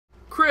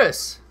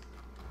Chris.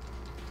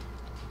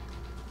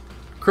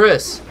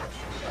 Chris.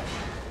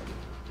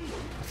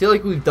 I feel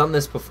like we've done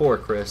this before,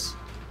 Chris.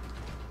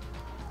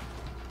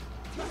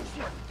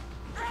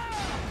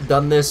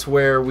 Done this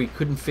where we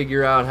couldn't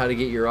figure out how to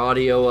get your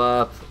audio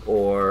up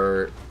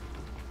or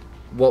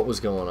what was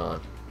going on.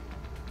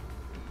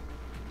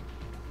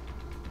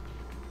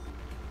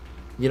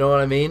 You know what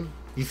I mean?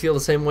 You feel the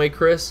same way,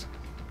 Chris?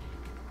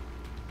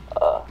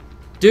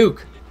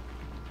 Duke.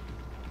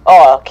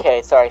 Oh,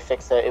 okay. Sorry,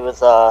 fix it. It was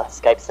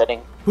Skype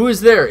setting. Who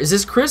is there? Is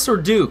this Chris or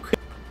Duke?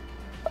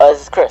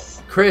 This is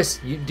Chris. Chris,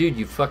 dude,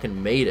 you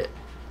fucking made it.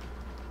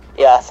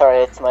 Yeah, sorry,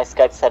 it's my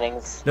Skype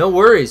settings. No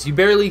worries. You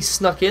barely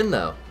snuck in,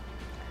 though.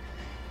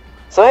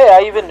 So, hey, how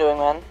you been doing,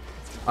 man?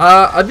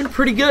 I've been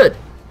pretty good.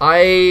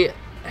 I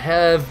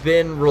have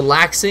been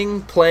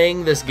relaxing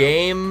playing this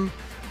game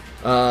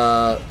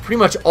pretty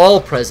much all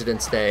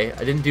President's Day.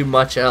 I didn't do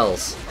much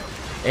else.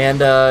 And,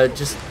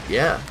 just,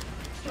 yeah.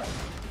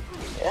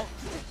 Yeah.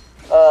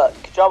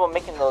 Good job on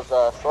making those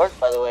swords,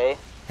 by the way.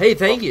 Hey,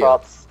 thank you.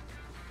 Props.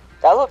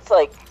 That looks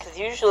like, because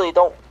you usually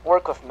don't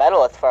work with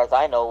metal as far as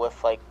I know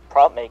with, like,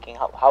 prop making.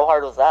 How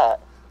hard was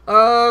that?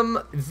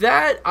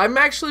 I'm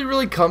actually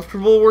really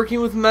comfortable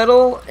working with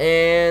metal,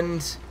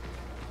 and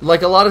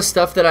like a lot of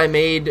stuff that I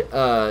made,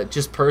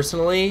 just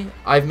personally,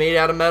 I've made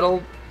out of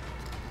metal.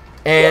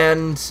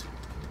 And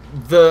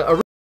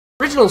the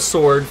original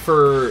sword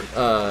for,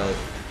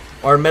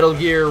 our Metal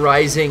Gear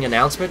Rising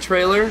announcement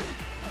trailer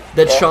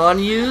that Sean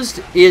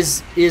used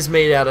is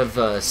made out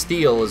of,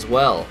 steel as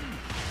well.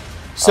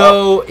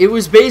 So it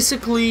was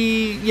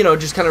basically, you know,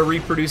 just kind of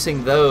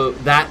reproducing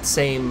that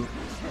same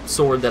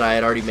sword that I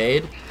had already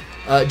made.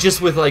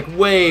 Just with like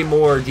way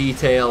more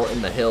detail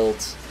in the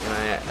hilt,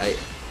 and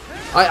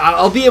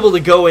I'll be able to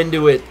go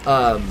into it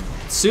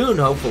soon,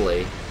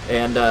 hopefully.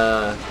 And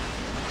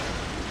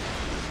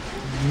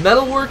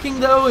metalworking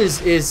though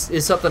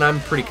is something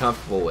I'm pretty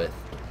comfortable with,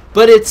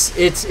 but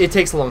it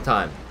takes a long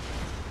time.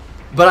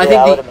 But I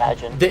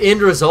think the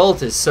end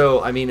result is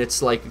so. I mean,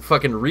 it's like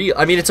fucking real.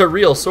 I mean, it's a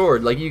real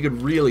sword. Like you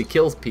could really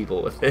kill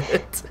people with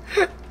it.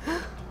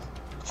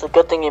 It's a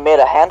good thing you made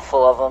a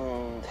handful of them,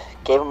 and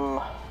gave them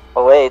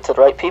away to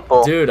the right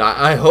people. Dude,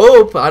 I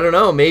hope. I don't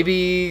know.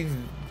 Maybe,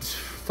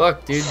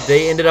 fuck, dude,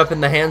 they ended up in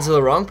the hands of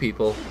the wrong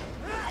people.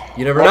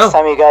 You never know. Next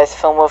time you guys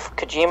film with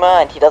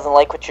Kojima and he doesn't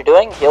like what you're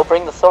doing, he'll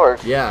bring the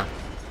sword. Yeah.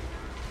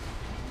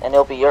 And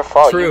it'll be your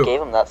fault. True. You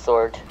gave him that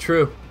sword.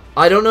 True.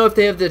 I don't know if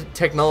they have the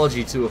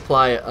technology to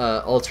apply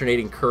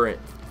alternating current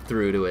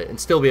through to it and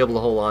still be able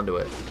to hold on to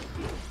it.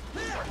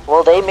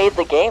 Well, they made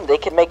the game. They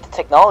can make the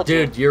technology.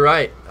 Dude, you're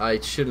right. I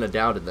shouldn't have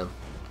doubted them.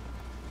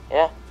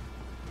 Yeah.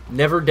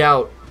 Never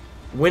doubt.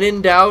 When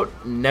in doubt,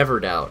 never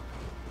doubt,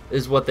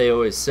 is what they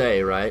always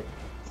say, right?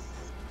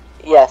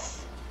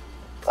 Yes.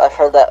 I've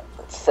heard that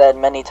said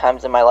many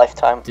times in my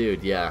lifetime.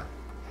 Dude, yeah.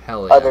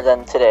 Hell yeah. Other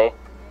than today.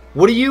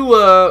 What are you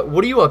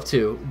up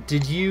to?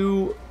 Did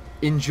you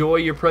enjoy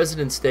your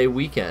President's Day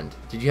weekend?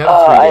 Did you have a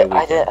 3-day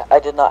weekend? I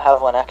did not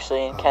have one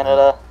actually in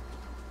Canada.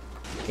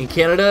 In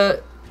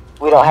Canada,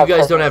 we don't have. You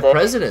guys don't have Day.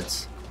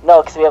 presidents.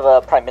 No, because we have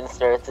a prime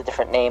minister. It's a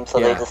different name,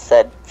 so they just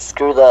said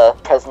screw the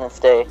President's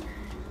Day.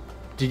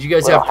 Did you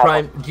guys have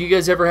prime? Do you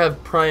guys ever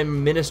have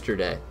Prime Minister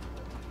Day?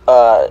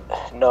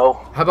 No.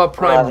 How about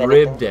Prime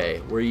Rib Day,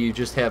 where you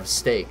just have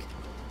steak?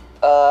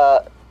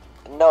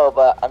 No,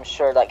 but I'm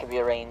sure that could be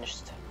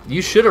arranged.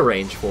 You should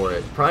arrange for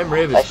it. Prime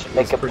Rib is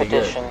pretty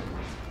good.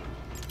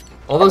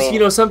 Although, you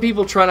know, some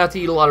people try not to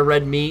eat a lot of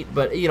red meat,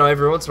 but, you know,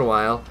 every once in a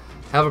while,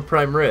 have a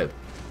prime rib.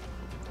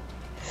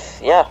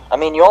 Yeah, I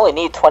mean, you only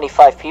need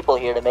 25 people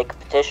here to make a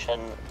petition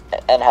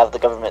and have the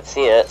government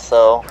see it,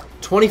 so...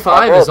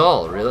 25 is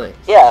all, really?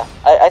 Yeah,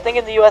 I think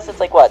in the U.S. it's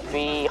like, what,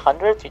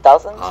 300,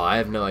 3,000? Oh, I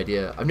have no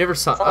idea. I've never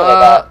signed... Something like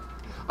that.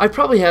 I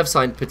probably have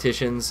signed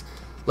petitions.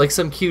 Like,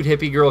 some cute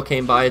hippie girl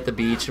came by at the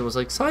beach and was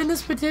like, sign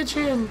this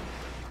petition!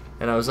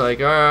 And I was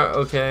like,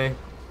 okay.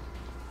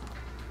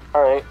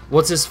 Alright.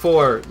 What's this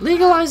for?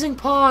 Legalizing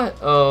pot!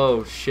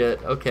 Oh,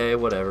 shit. Okay,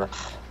 whatever.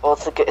 Well,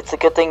 it's a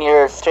good thing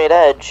you're straight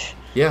edge.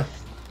 Yeah.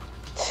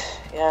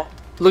 Yeah.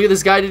 Look at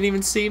this guy, didn't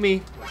even see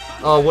me.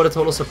 Oh, what a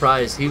total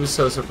surprise. He was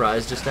so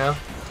surprised just now.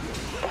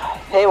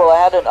 Hey, well,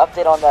 I had an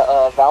update on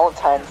that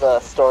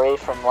Valentine's story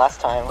from last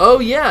time. Oh,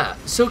 yeah.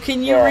 So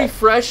can you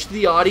refresh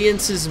the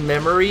audience's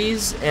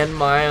memories and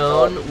my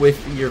own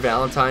with your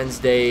Valentine's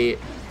Day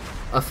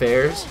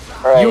affairs?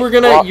 Right. You were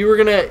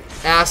gonna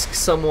ask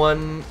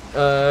someone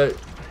to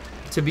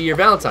be your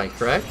Valentine,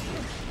 correct?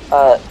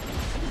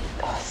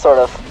 Sort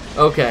of.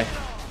 Okay.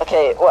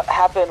 Okay, what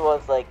happened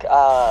was, like,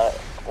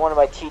 one of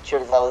my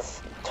teachers I was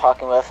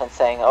talking with and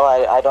saying, oh,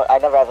 I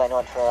never have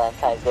anyone for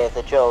Valentine's Day as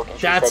a joke, and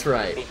she said,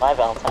 right. Be my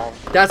Valentine.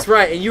 That's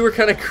right, and you were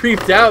kind of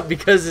creeped out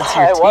because it's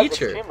your I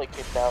teacher. was extremely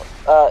creeped out.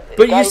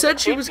 But you said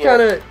she was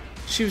kind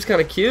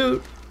of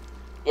cute.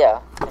 Yeah.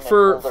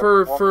 For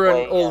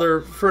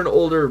an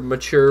older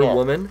mature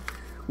woman.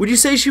 Would you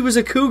say she was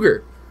a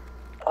cougar?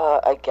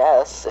 I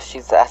guess if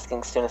she's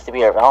asking students to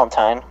be her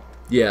Valentine.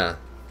 Yeah,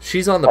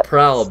 she's on the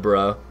prowl,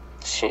 bro.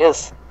 She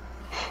is.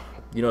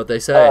 You know what they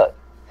say.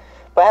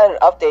 But I had an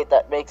update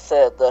that makes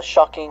the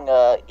shocking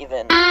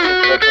even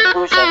the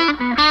conclusion.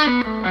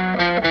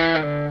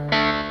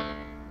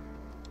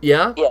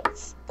 Yeah?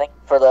 Yes, thank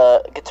you for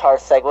the guitar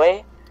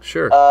segue.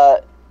 Sure. I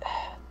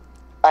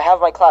have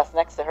my class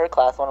next to her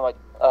class, and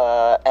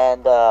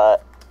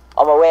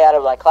on my way out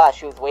of my class,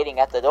 she was waiting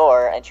at the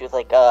door, and she was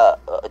like,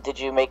 did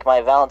you make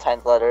my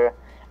Valentine's letter?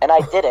 And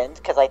I didn't,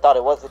 because I thought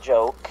it was a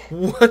joke.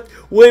 What?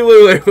 Wait.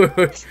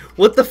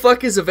 What the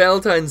fuck is a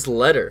Valentine's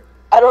letter?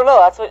 I don't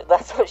know,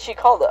 that's what she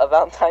called it, a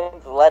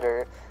Valentine's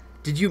letter.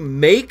 Did you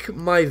make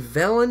my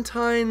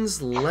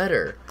Valentine's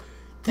letter?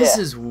 This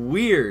Yeah. is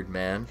weird,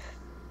 man.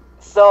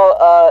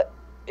 So,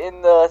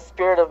 in the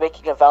spirit of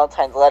making a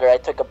Valentine's letter, I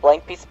took a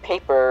blank piece of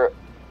paper,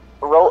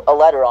 wrote a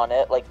letter on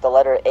it, like the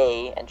letter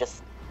A, and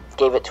just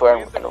gave it to her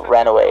and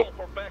ran away.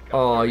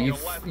 Oh, you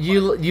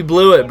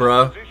blew it,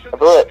 bro. I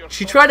blew it.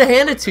 She tried to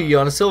hand it to you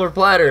on a silver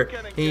platter,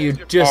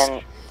 and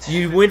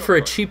you went for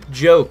a cheap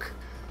joke.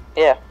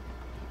 Yeah.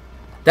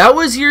 That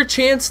was your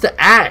chance to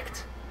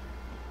act.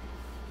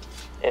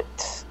 It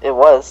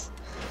was.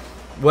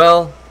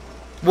 Well,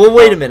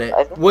 wait a minute.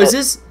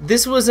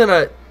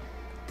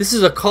 This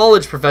is a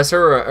college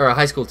professor or a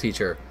high school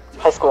teacher?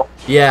 High school.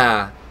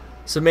 Yeah.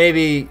 So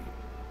maybe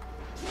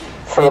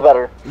For the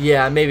better.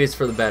 Yeah, maybe it's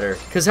for the better.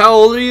 Cause how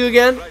old are you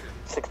again?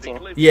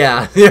 16.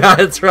 Yeah,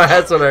 that's right.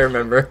 That's what I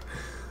remember.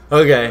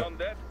 Okay,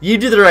 you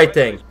did the right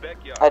thing.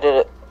 I did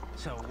it.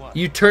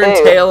 You turned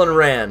tail and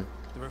ran.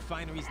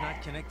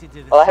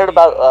 Well, I heard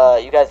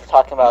about, you guys were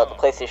talking about the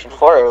PlayStation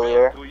 4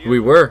 earlier. We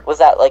were. Was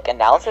that, like,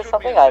 announced or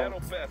something?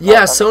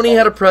 Yeah, Sony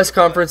had a press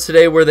conference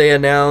today where they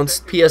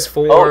announced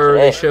PS4,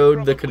 they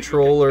showed the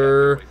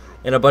controller,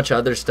 and a bunch of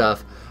other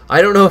stuff.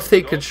 I don't know if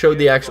they could show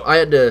the actual... I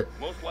had to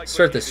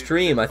start the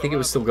stream. I think it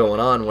was still going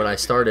on when I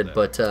started,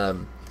 but I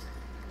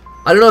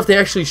don't know if they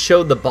actually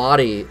showed the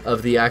body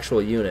of the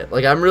actual unit.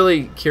 Like, I'm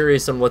really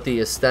curious on what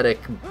the aesthetic,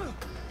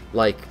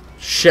 like,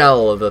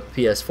 shell of a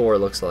PS4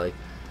 looks like.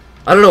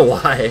 I don't know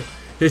why.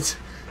 It's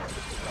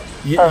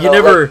you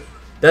never.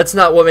 That's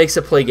not what makes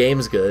it play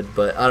games good.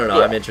 But I don't know.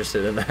 Yeah. I'm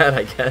interested in that.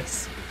 I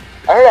guess.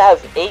 I heard it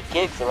has 8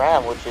 gigs of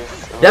RAM, which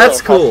is really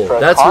that's cool.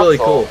 That's console. Really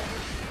cool.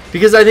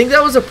 Because I think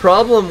that was a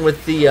problem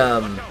with the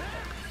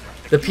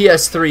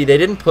PS3. They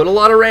didn't put a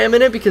lot of RAM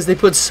in it because they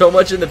put so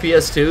much in the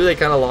PS2. They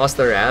kind of lost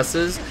their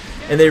asses,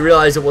 and they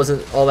realized it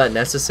wasn't all that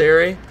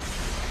necessary.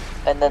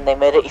 And then they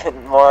made it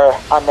even more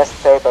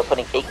unnecessary by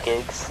putting 8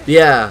 gigs.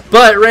 Yeah,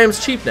 but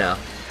RAM's cheap now.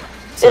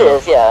 So. It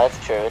is, yeah,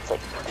 that's true. It's like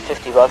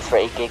 $50 for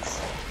 8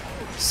 gigs.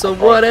 So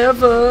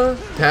whatever.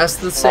 Pass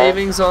the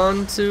savings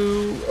on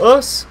to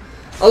us.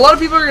 A lot of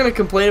people are going to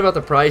complain about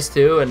the price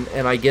too, and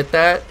I get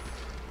that.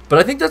 But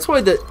I think that's why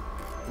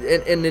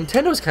and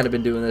Nintendo's kind of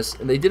been doing this,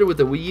 and they did it with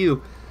the Wii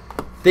U.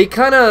 They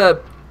kind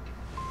of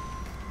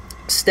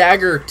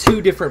stagger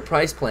 2 different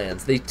price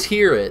plans. They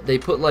tier it. They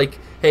put like,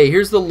 hey,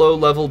 here's the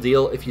low-level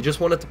deal. If you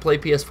just wanted to play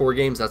PS4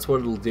 games, that's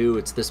what it'll do.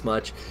 It's this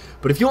much.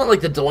 But if you want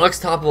like the deluxe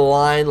top of the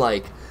line,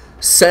 like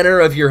center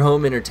of your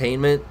home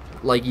entertainment,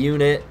 like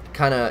unit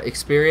kind of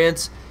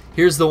experience,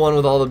 here's the one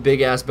with all the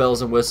big-ass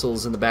bells and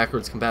whistles and the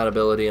backwards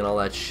compatibility and all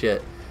that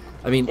shit.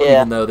 I mean,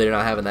 even though they're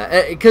not having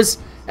that. Because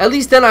at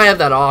least then I have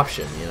that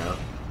option, you know?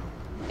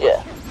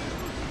 Yeah.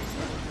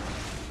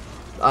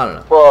 I don't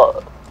know.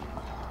 Well,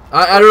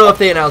 I don't know if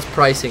they announced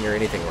pricing or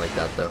anything like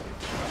that, though.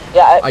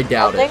 Yeah, I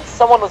doubt it. I think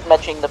someone was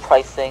mentioning the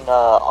pricing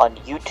on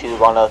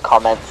YouTube on a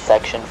comment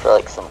section for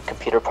like some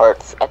computer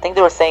parts. I think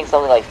they were saying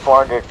something like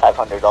 $400,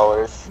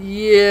 $500.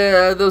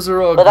 Yeah, those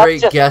are all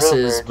great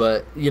guesses, rumored.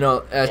 But you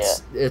know,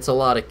 it's a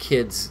lot of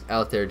kids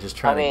out there just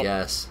trying to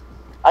guess.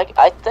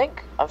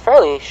 I'm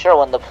fairly sure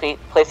when the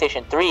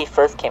PlayStation 3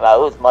 first came out,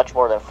 it was much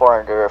more than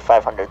 $400 or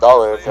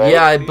 $500, right?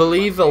 Yeah, I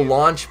believe a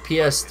launch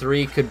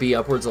PS3 could be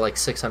upwards of like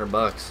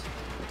 $600.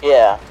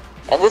 Yeah,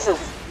 and this is,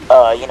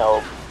 you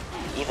know,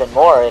 even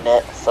more in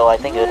it, so I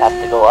think it would have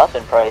to go up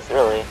in price,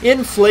 really.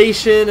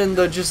 Inflation and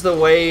just the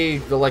way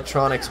the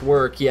electronics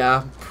work,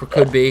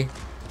 could be.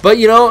 But,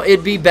 you know,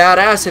 it'd be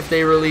badass if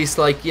they released,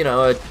 like, you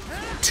know, a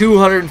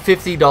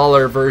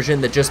 $250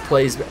 version that just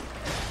plays,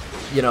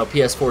 you know,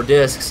 PS4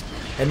 discs.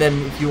 And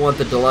then if you want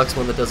the deluxe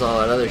one that does all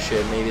that other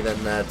shit, maybe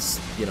then that's,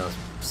 you know,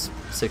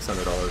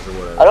 $600 or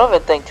whatever. I don't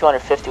even think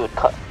 $250 would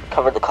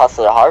cover the cost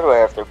of the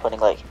hardware if they're putting,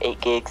 like, 8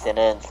 gigs in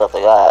it and stuff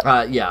like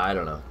that. Yeah, I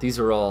don't know. These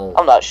are all...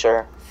 I'm not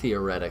sure.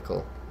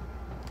 Theoretical.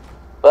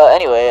 But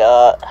anyway,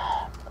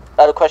 I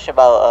had a question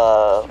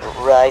about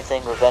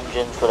Rising,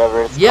 Revengeance,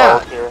 whatever it's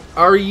called here.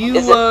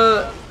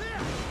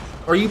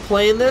 Are you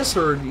playing this,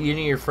 or any of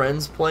your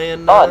friends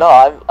playing? Oh no,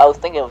 I was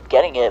thinking of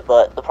getting it,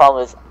 but the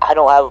problem is I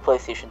don't have a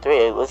PlayStation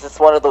 3. Was this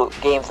one of the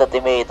games that they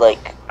made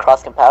like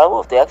cross-compatible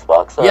with the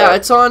Xbox? Or? Yeah,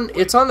 it's on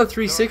the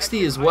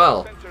 360 as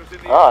well.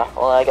 Oh,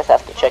 well, I guess I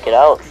have to check it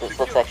out because it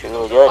looks actually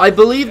really good. I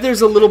believe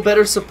there's a little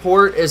better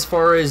support as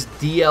far as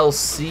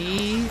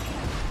DLC.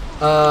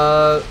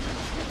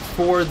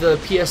 For the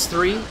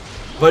PS3,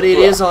 but it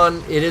is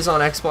on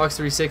Xbox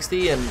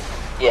 360, and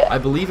I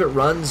believe it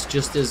runs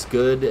just as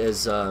good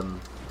as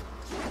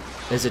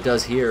as it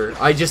does here.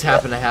 I just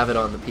happen to have it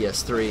on the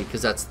PS3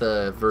 because that's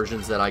the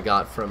versions that I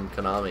got from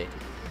Konami.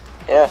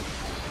 Yeah.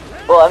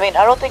 Well, I mean,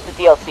 I don't think the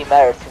DLC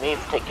matters to me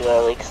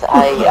particularly because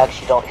I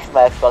actually don't use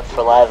my Xbox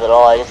for Live at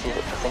all. I just use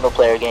it for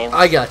single-player games.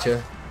 I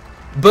gotcha.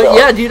 But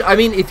yeah, dude, I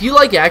mean, if you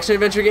like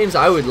action-adventure games,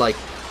 I would, like,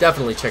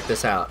 definitely check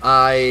this out.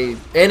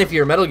 And if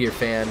you're a Metal Gear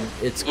fan,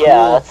 it's cool.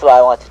 Yeah, that's why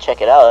I want to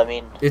check it out. I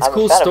mean, it's I'm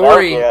cool a fan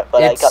story. Of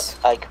Metal Gear, but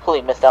I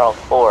completely missed out on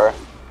 4.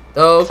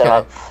 Oh,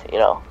 okay.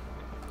 So,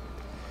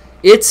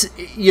 It's,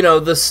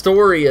 the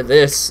story of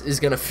this is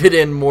going to fit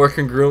in more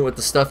congruent with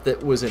the stuff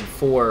that was in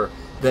 4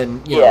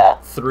 than, you know,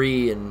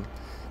 3 and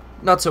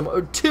not so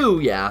much.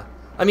 2, yeah.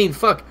 I mean,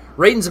 fuck,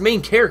 Raiden's a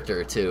main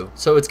character, too,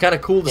 so it's kind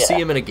of cool to see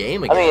him in a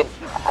game again. I mean,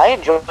 I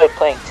enjoy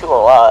playing 2 a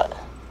lot.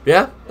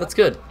 Yeah? That's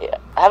good. Yeah.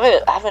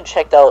 I haven't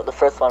checked out the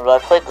first one, but I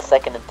played the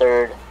second and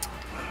third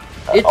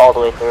all the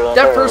way through.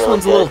 That first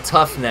one's a little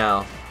tough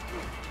now.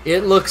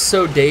 It looks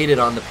so dated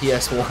on the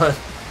PS1.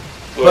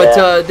 Yeah.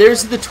 But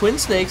there's the Twin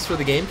Snakes for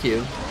the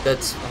GameCube.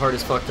 That's hard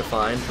as fuck to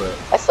find, but...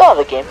 I still have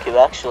the GameCube,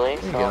 actually.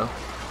 There you go.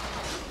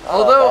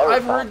 Although,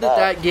 I've heard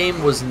that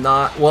game was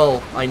not...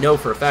 Well, I know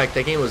for a fact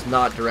that game was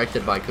not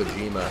directed by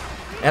Kojima.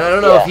 And I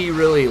don't know if he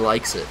really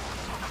likes it.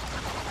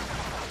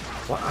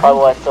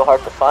 Probably why it's so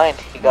hard to find.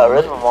 He got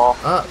rid of them all.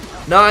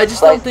 No, I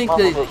just don't think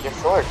that... Your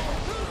sword.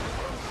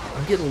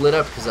 I'm getting lit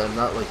up because I'm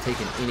not, like,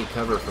 taking any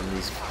cover from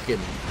these fucking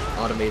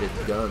automated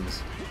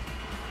guns.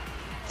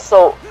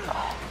 So...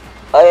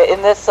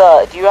 in this,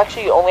 do you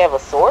actually only have a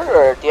sword,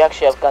 or do you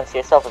actually have guns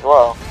yourself as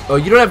well? Oh,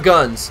 you don't have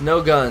guns.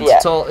 No guns. Yeah.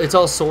 It's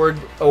all sword,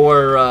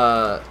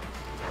 or,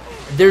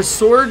 there's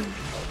sword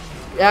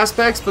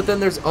aspects, but then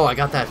there's... Oh, I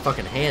got that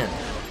fucking hand.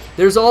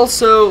 There's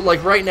also,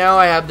 like, right now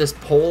I have this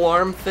pole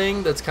arm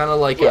thing that's kind of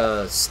like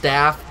a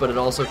staff, but it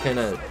also kind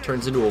of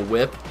turns into a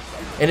whip.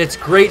 And it's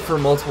great for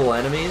multiple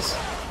enemies.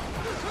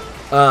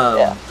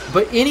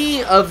 But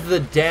any of the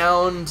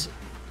downed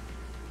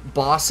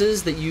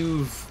bosses that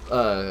you've,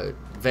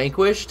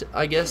 vanquished,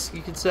 I guess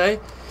you could say,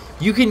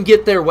 you can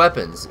get their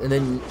weapons, and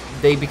then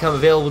they become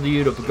available to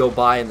you to go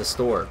buy in the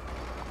store.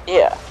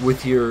 Yeah.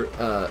 With your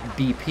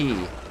BP,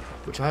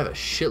 which I have a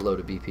shitload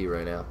of BP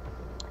right now.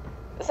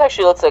 This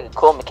actually looks like a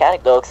cool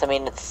mechanic, though, because, I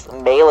mean, it's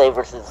melee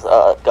versus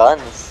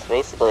guns,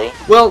 basically.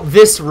 Well,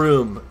 this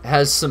room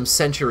has some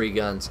sentry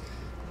guns.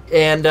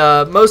 And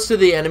most of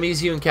the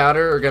enemies you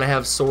encounter are going to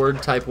have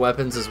sword-type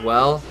weapons as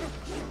well.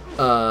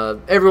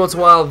 Every once in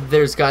a while,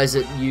 there's guys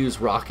that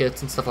use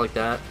rockets and stuff like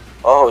that.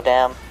 Oh,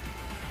 damn.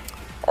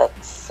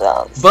 That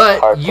sounds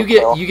But hard you to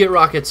kill. get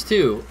rockets,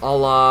 too, a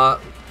la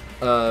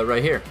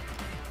right here.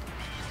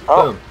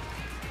 Oh. Boom.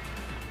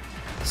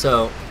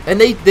 So, and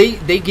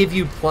they give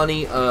you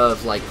plenty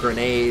of, like,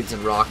 grenades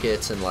and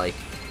rockets and, like,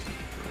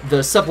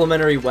 the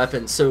supplementary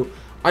weapons. So,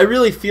 I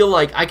really feel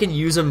like I can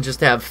use them just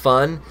to have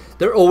fun.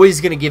 They're always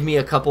going to give me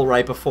a couple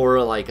right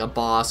before, like, a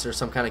boss or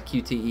some kind of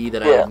QTE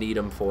that I need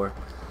them for.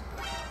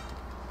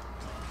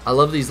 I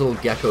love these little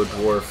gecko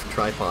dwarf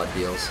tripod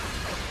deals.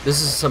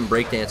 This is some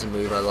breakdancing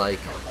move I like.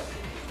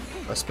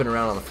 I spin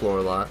around on the floor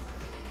a lot.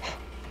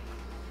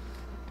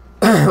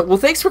 Well,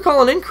 thanks for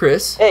calling in,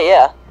 Chris. Hey,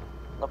 yeah.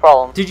 No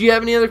problem. Did you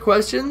have any other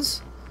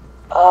questions?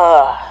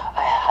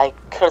 I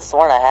could have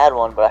sworn I had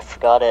one, but I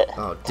forgot it.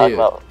 Oh, dude. Talk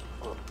about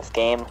this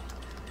game.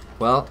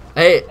 Well,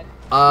 hey,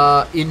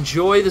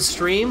 enjoy the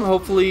stream.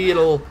 Hopefully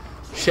it'll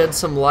shed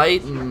some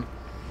light and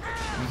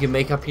you can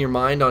make up your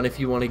mind on if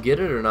you want to get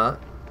it or not.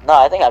 No,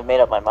 I think I've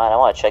made up my mind. I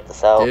want to check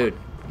this out. Dude,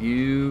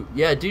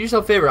 do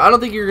yourself a favor. I don't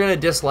think you're going to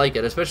dislike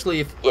it, especially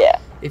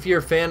if you're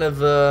a fan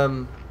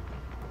of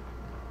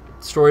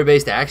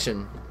story-based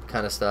action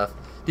kind of stuff.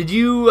 Did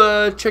you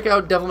check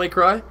out Devil May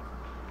Cry?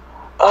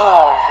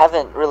 I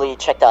haven't really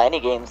checked out any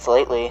games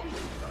lately.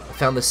 I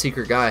found this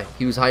secret guy.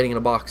 He was hiding in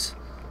a box.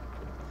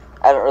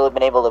 I haven't really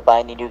been able to buy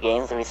any new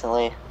games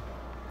recently.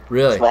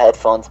 Really? My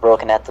headphones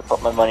broken. I have to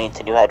put my money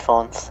into new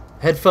headphones.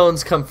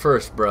 Headphones come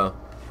first, bro.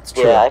 It's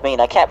true. Yeah, I mean,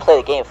 I can't play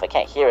the game if I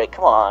can't hear it.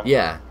 Come on.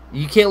 Yeah.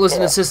 You can't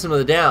listen to System of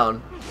a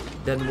Down,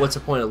 then what's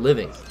the point of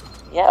living?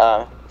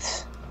 Yeah.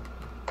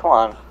 Come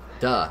on.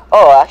 Duh.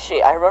 Oh,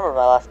 actually, I remember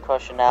my last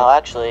question now,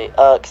 actually.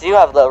 Because you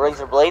have the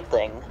Razor Blade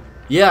thing.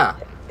 Yeah.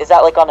 Is that,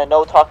 like, on a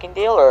no-talking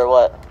deal, or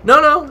what?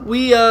 No.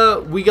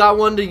 We got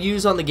one to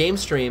use on the game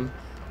stream.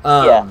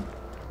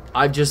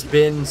 I've just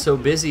been so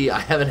busy, I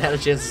haven't had a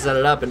chance to set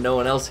it up, and no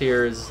one else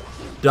here has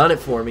done it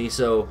for me,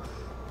 so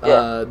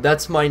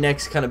that's my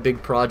next kind of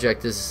big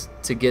project, is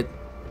to get...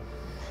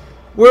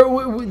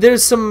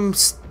 There's some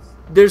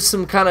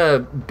kind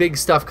of big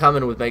stuff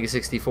coming with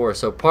Mega64,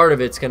 so part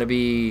of it's going to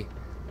be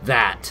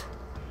that.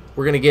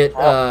 We're going to get...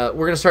 we're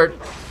going to start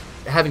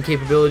having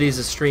capabilities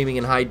of streaming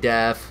in high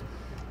def.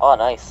 Oh,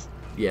 nice.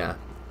 Yeah.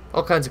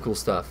 All kinds of cool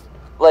stuff.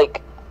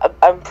 Like...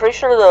 I'm pretty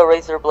sure the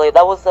Razor Blade,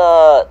 that was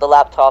the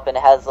laptop, and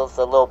it has those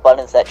little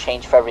buttons that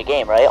change for every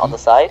game, right? On the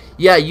side?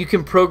 Yeah, you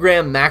can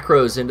program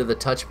macros into the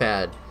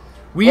touchpad.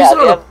 We use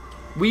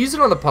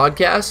it on the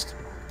podcast,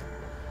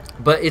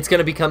 but it's going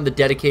to become the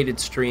dedicated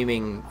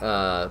streaming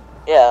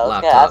Yeah, I was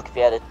gonna laptop. ask if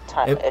you had a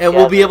time. And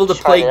we'll be able to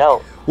play.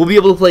 We'll be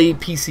able to play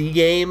PC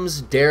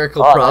games. Derek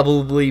will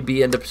probably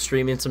be end up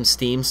streaming some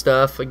Steam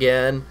stuff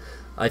again.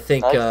 I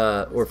think,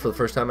 or for the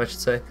first time, I should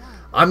say.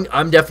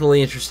 I'm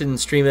definitely interested in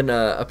streaming.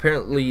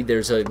 Apparently,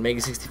 there's a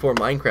Mega64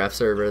 Minecraft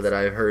server that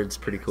I've heard is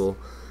pretty cool.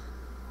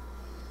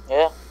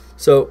 Yeah.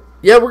 So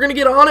yeah, we're gonna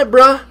get on it,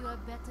 bruh.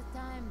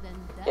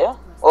 Yeah.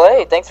 Well,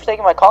 hey, thanks for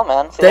taking my call,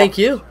 man. Thank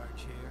you.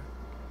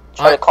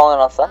 Try to call in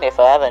on Sunday if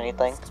I have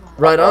anything.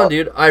 Right on,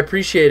 dude. I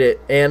appreciate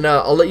it. And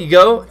I'll let you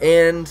go,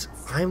 and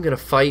I'm going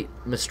to fight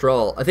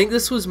Mistral. I think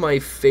this was my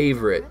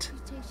favorite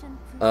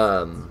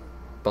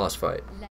boss fight.